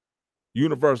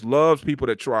 Universe loves people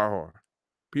that try hard.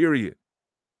 Period.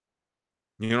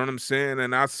 You know what I'm saying?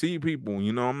 And I see people,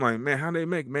 I'm like, man, how they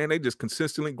make, man, they just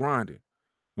consistently grinding.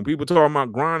 When people talk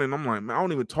about grinding, I'm like, man, I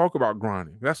don't even talk about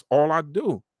grinding. That's all I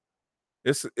do.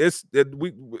 We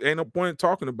ain't no point in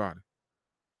talking about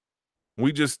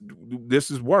it.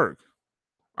 This is work.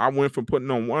 I went from putting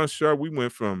on one shirt. We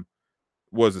went from,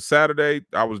 was it Saturday?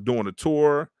 I was doing a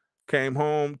tour, came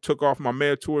home, took off my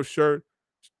Med Tour shirt,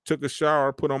 took a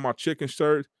shower, put on my chicken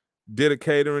shirt, did a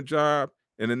catering job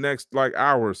in the next like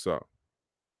hour or so.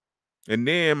 And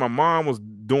then my mom was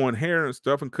doing hair and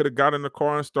stuff and could have got in the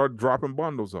car and started dropping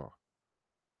bundles off.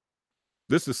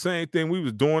 This is the same thing we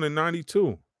was doing in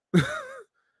 92.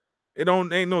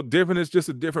 Ain't no different. It's just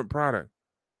a different product.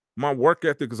 My work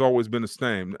ethic has always been the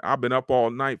same. I've been up all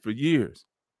night for years.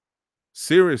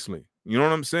 Seriously. You know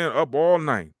what I'm saying? Up all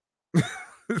night.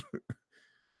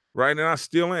 Right. And I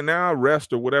still ain't. Now I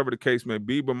rest or whatever the case may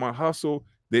be. But my hustle,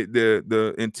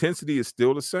 the intensity is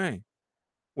still the same.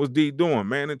 What's D doing?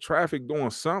 Man, in traffic doing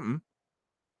something.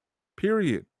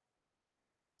 Period.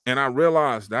 And I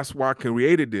realized that's why I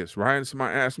created this, right? And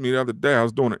somebody asked me the other day, I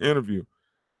was doing an interview.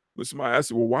 But somebody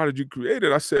asked me, well, why did you create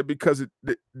it? I said, because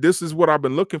this is what I've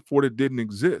been looking for that didn't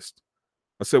exist.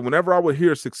 I said, whenever I would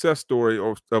hear a success story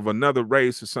of another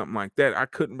race or something like that, I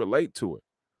couldn't relate to it.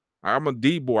 I'm a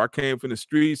D-boy. I came from the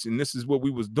streets, and this is what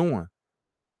we was doing.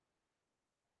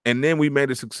 And then we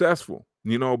made it successful,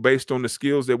 based on the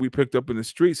skills that we picked up in the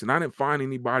streets. And I didn't find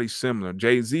anybody similar.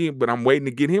 Jay-Z, but I'm waiting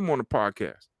to get him on the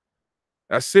podcast.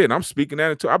 That's it. I'm speaking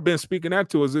that into. I've been speaking that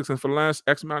to existence for the last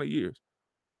X amount of years.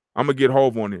 I'm gonna get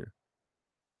Hove on here.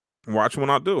 Watch when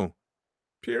I do.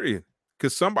 Period.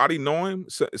 Because somebody know him.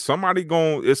 Somebody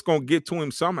it's gonna get to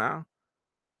him somehow.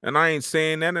 And I ain't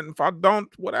saying that. And if I don't,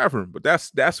 whatever. But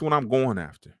that's what I'm going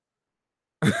after.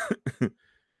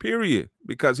 Period.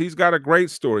 Because he's got a great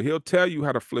story. He'll tell you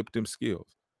how to flip them skills.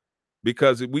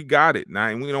 Because we got it now,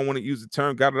 and we don't want to use the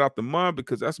term "got it out the mud"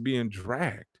 because that's being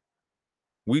dragged.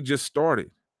 We just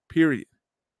started. Period.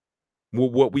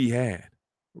 With what we had.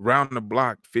 Round the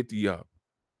block, 50 up.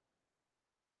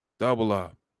 Double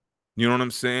up. You know what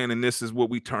I'm saying? And this is what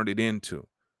we turned it into.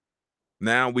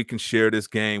 Now we can share this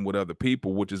game with other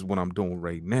people, which is what I'm doing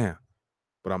right now.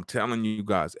 But I'm telling you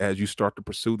guys, as you start to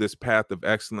pursue this path of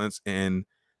excellence and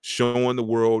showing the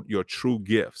world your true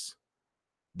gifts,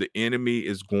 the enemy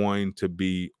is going to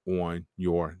be on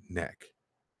your neck.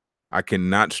 I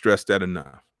cannot stress that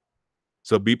enough.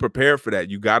 So be prepared for that.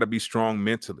 You got to be strong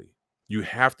mentally. You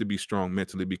have to be strong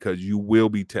mentally because you will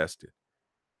be tested.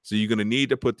 So you're going to need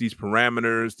to put these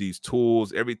parameters, these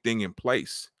tools, everything in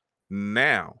place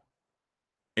now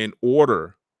in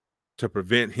order to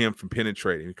prevent him from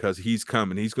penetrating, because he's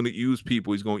coming. He's going to use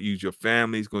people. He's going to use your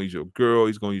family. He's going to use your girl.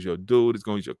 He's going to use your dude. He's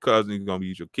going to use your cousin. He's going to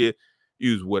use your kid.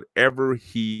 Use whatever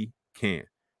he can.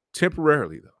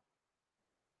 Temporarily, though.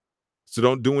 So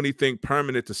don't do anything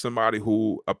permanent to somebody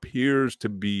who appears to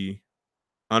be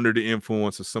under the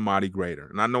influence of somebody greater.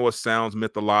 And I know it sounds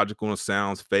mythological and it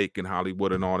sounds fake in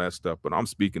Hollywood and all that stuff, but I'm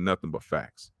speaking nothing but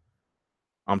facts.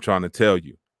 I'm trying to tell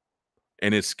you.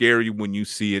 And it's scary when you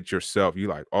see it yourself. You're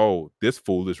like, oh, this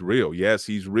fool is real. Yes,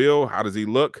 he's real. How does he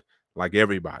look? Like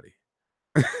everybody.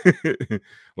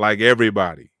 Like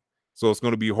everybody. So it's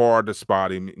going to be hard to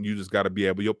spot him. You just got to be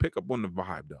able, you'll pick up on the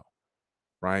vibe though.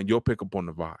 Right? You'll pick up on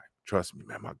the vibe. Trust me,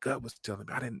 man. My gut was telling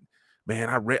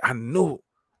me, I knew.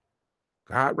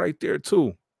 God right there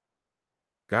too.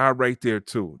 God right there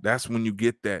too. That's when you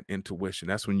get that intuition.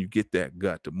 That's when you get that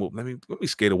gut to move. Let me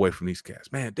skate away from these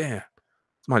cats. Man, damn.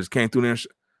 Somebody just came through there and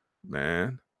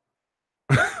man.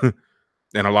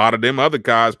 And a lot of them other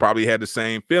guys probably had the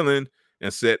same feeling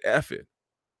and said, F it.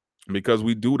 Because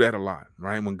we do that a lot,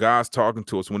 right? When God's talking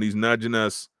to us, when he's nudging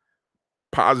us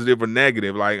positive or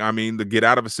negative, to get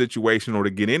out of a situation or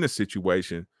to get in a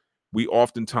situation, we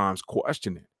oftentimes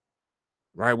question it,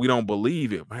 right? We don't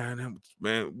believe it, man.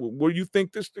 Where do you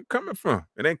think this is coming from?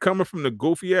 It ain't coming from the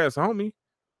goofy ass homie,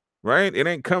 right? It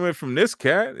ain't coming from this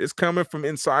cat. It's coming from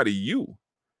inside of you,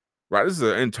 right? This is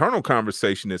an internal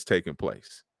conversation that's taking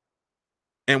place.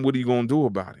 And what are you going to do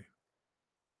about it?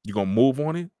 You going to move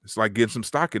on it? It's like getting some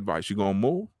stock advice. You going to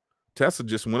move? Tesla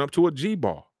just went up to a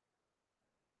G-ball.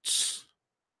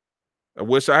 I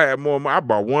wish I had more. I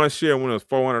bought one share when it was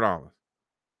 $400.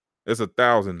 It's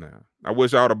 $1,000 now. I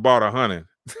wish I would have bought 100.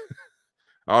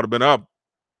 I would have been up,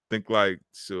 like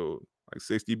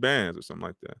 60 bands or something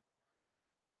like that.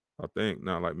 I think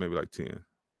not maybe 10.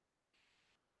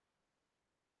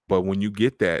 But when you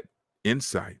get that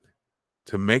insight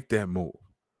to make that move,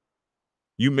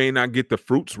 you may not get the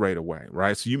fruits right away,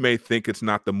 right? So you may think it's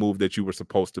not the move that you were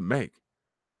supposed to make.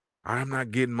 I'm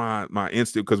not getting my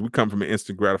instant, because we come from an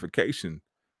instant gratification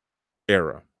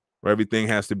era where everything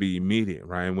has to be immediate,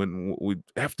 right? And when we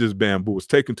F this bamboo, it's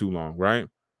taking too long, right?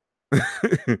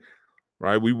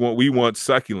 Right? We want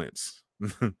succulents,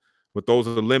 but those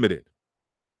are limited.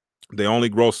 They only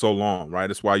grow so long, right?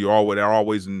 That's why they're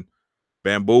always in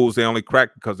bamboos. They only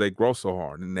crack because they grow so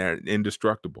hard and they're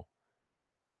indestructible.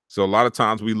 So a lot of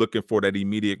times we looking for that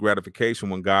immediate gratification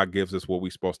when God gives us what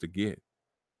we're supposed to get,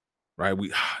 right?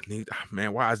 We need,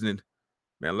 man, why isn't it,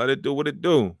 man? Let it do what it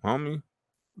do, homie.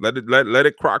 Let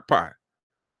it crock pot,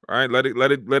 right? Let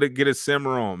it get its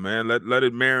simmer on, man. Let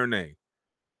it marinate.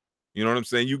 You know what I'm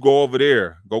saying? You go over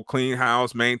there, go clean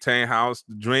house, maintain house.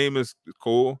 The dream is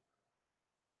cool.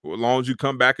 As long as you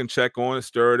come back and check on it,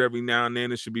 stir it every now and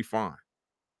then, it should be fine.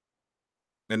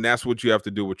 And that's what you have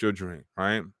to do with your dream,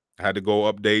 right? I had to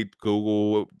go update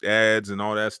Google ads and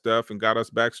all that stuff and got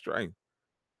us back straight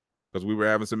because we were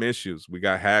having some issues. We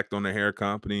got hacked on the hair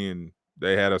company and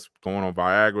they had us going on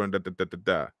Viagra and da da da da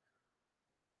da.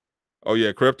 Oh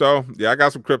yeah, crypto. Yeah, I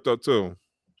got some crypto too.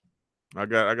 I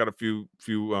got a few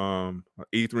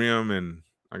Ethereum, and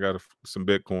I got some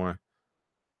Bitcoin.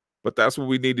 But that's what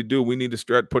we need to do. We need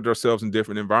to put ourselves in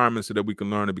different environments so that we can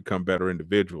learn to become better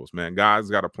individuals, man. God's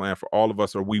got a plan for all of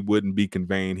us, or we wouldn't be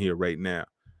conveying here right now.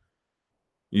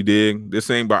 You dig? This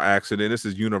ain't by accident. This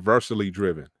is universally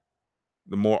driven.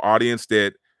 The more audience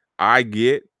that I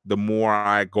get, the more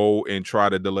I go and try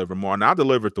to deliver more. And I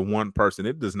deliver it to one person.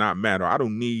 It does not matter. I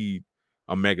don't need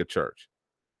a mega church,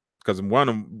 because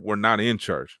we're not in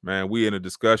church, man. We in a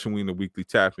discussion. We in a weekly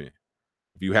tap in.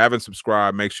 If you haven't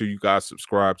subscribed, make sure you guys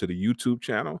subscribe to the YouTube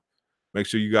channel. Make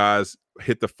sure you guys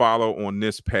hit the follow on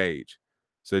this page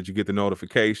so that you get the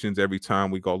notifications every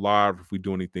time we go live, if we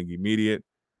do anything immediate.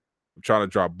 I'm trying to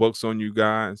drop books on you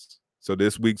guys. So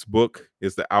this week's book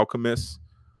is The Alchemist.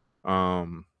 Let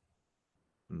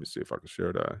me see if I can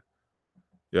share that.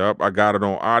 Yep, I got it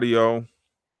on audio.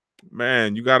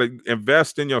 Man, you got to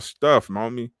invest in your stuff,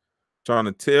 mommy. Trying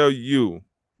to tell you,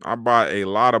 I buy a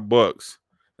lot of books.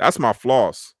 That's my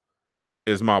floss,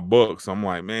 is my books. I'm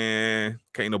like, man,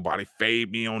 can't nobody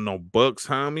fade me on no books,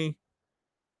 homie.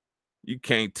 You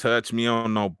can't touch me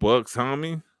on no books,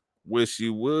 homie. Wish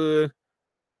you would.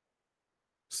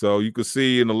 So you can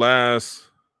see in the last,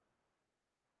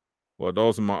 well,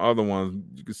 those are my other ones.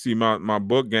 You can see my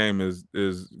book game is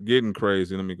getting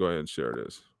crazy. Let me go ahead and share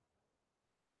this.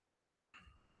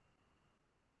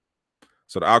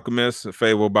 So The Alchemist, a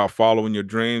fable about following your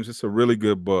dreams. It's a really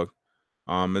good book.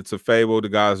 It's a fable. The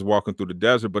guy's walking through the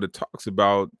desert, but it talks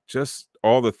about just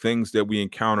all the things that we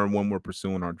encounter when we're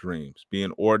pursuing our dreams,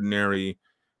 being ordinary,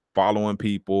 following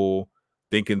people,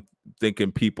 thinking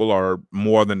people are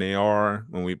more than they are.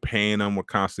 When we're paying them, we're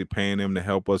constantly paying them to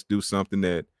help us do something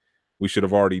that we should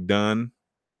have already done.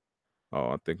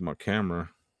 Oh, I think my camera.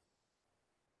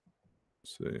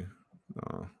 Let's see.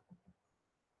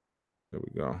 There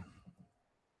we go.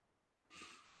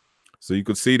 So you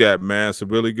can see that, man. It's a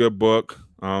really good book.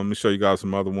 Let me show you guys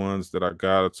some other ones that I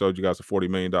got. I told you guys a $40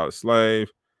 million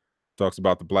slave. Talks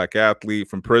about the black athlete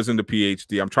from prison to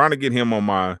PhD. I'm trying to get him on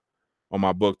my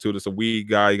book too. There's a weed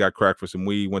guy. He got cracked for some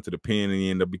weed, went to the pen, and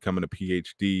he ended up becoming a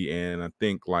PhD, and I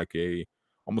think like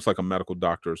almost like a medical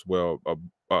doctor as well,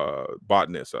 a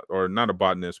botanist, or not a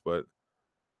botanist, but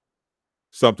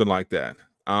something like that.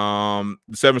 The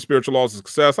 7 Spiritual Laws of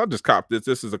Success. I just copped this.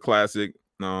 This is a classic.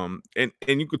 And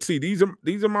you could see these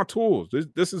are my tools.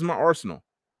 This is my arsenal.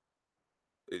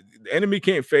 The enemy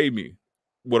can't fade me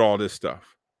with all this stuff.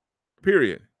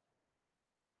 Period.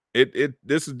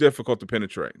 This is difficult to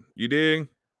penetrate. You dig?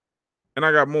 And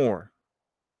I got more.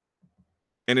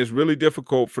 And it's really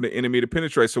difficult for the enemy to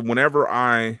penetrate. So whenever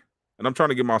and I'm trying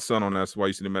to get my son on that, that's why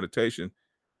you see the meditation.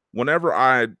 Whenever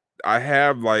I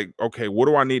have like, okay, what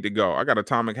do I need to go? I got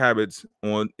Atomic Habits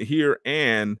on here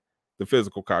and the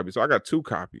physical copy. So I got 2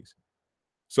 copies.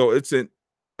 So it's in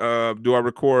do I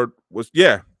record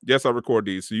yes, I record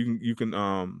these. So you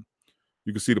can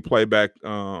see the playback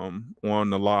on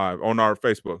the live on our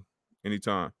Facebook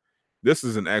anytime. This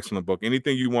is an excellent book.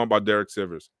 Anything You Want by Derek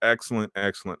Sivers. Excellent,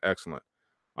 excellent, excellent.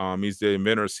 He's the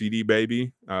inventor of CD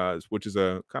Baby, which is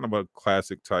a kind of a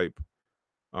classic type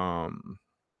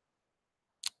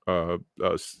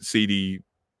CD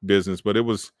business, but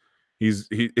he's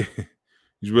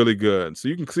he's really good. So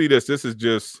you can see this. This is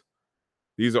just,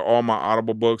 these are all my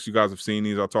Audible books. You guys have seen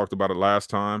these. I talked about it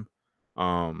last time.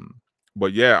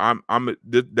 But yeah,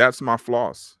 that's my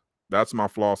floss. That's my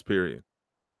floss period,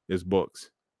 is books.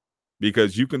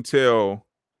 Because you can tell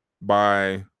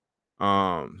by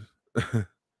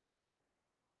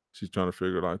She's trying to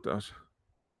figure it like that.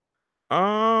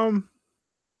 Oh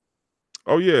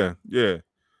yeah, yeah.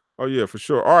 Oh yeah, for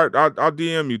sure. All right, I'll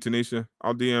DM you, Tanisha.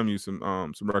 I'll DM you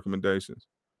some recommendations.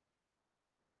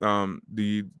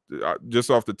 The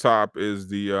just off the top is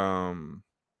the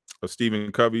of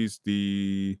Stephen Covey's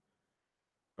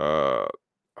uh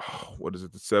what is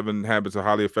it? The 7 Habits of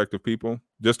Highly Effective People.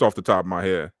 Just off the top of my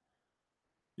head.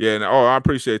 Yeah, and I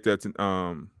appreciate that,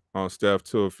 Steph,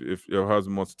 too. If your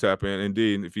husband wants to tap in,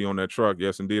 indeed, if he on that truck,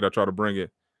 yes, indeed, I try to bring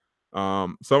it.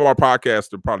 Some of our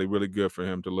podcasts are probably really good for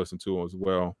him to listen to as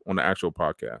well on the actual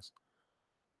podcast.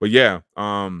 But yeah,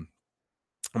 I'm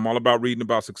all about reading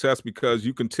about success because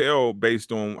you can tell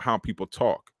based on how people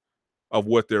talk of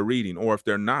what they're reading or if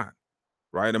they're not.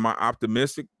 Right? Am I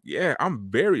optimistic? Yeah, I'm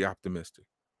very optimistic.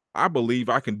 I believe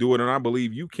I can do it, and I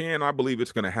believe you can. I believe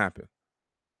it's going to happen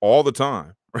all the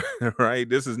time. Right?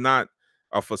 This is not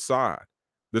a facade.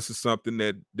 This is something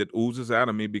that oozes out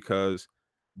of me because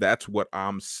that's what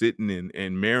I'm sitting in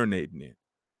and marinating in.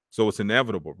 So it's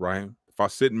inevitable, right? If I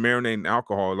sit and marinate in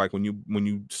alcohol, like when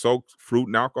you soak fruit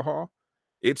in alcohol,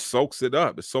 it soaks it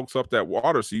up. It soaks up that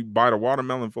water. So you bite a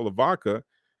watermelon full of vodka,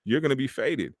 you're going to be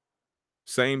faded.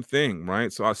 Same thing,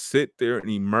 right? So I sit there and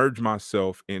immerse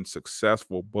myself in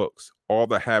successful books, all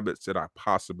the habits that I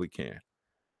possibly can.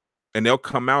 And they'll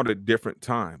come out at different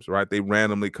times, right? They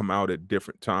randomly come out at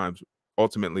different times,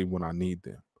 ultimately when I need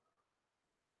them.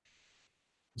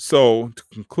 So to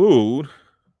conclude,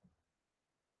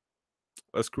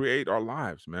 let's create our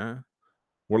lives, man.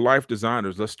 We're life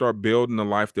designers. Let's start building the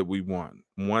life that we want,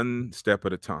 one step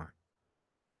at a time.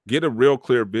 Get a real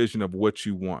clear vision of what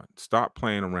you want. Stop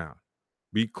playing around.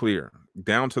 Be clear,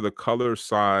 down to the color,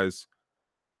 size,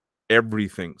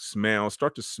 everything. Smell,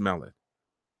 start to smell it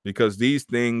because these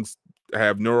things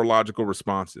have neurological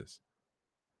responses,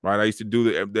 right? I used to do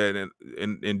that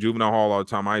in juvenile hall all the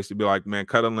time. I used to be like, man,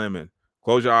 cut a lemon,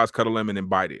 close your eyes, cut a lemon, and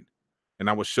bite it. And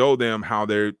I would show them how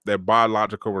their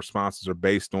biological responses are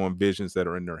based on visions that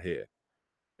are in their head.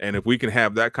 And if we can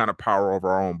have that kind of power over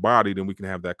our own body, then we can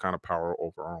have that kind of power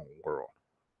over our own world.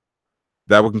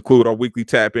 That will conclude our weekly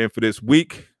tap in for this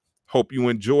week. Hope you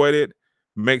enjoyed it.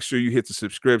 Make sure you hit the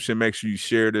subscription. Make sure you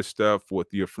share this stuff with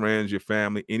your friends, your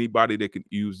family, anybody that can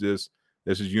use this.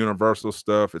 This is universal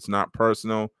stuff. It's not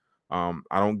personal. I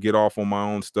don't get off on my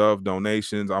own stuff,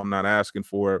 donations. I'm not asking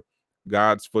for it.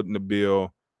 God's footing the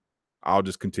bill. I'll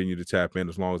just continue to tap in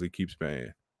as long as he keeps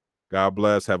paying. God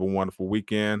bless. Have a wonderful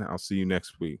weekend. I'll see you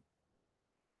next week.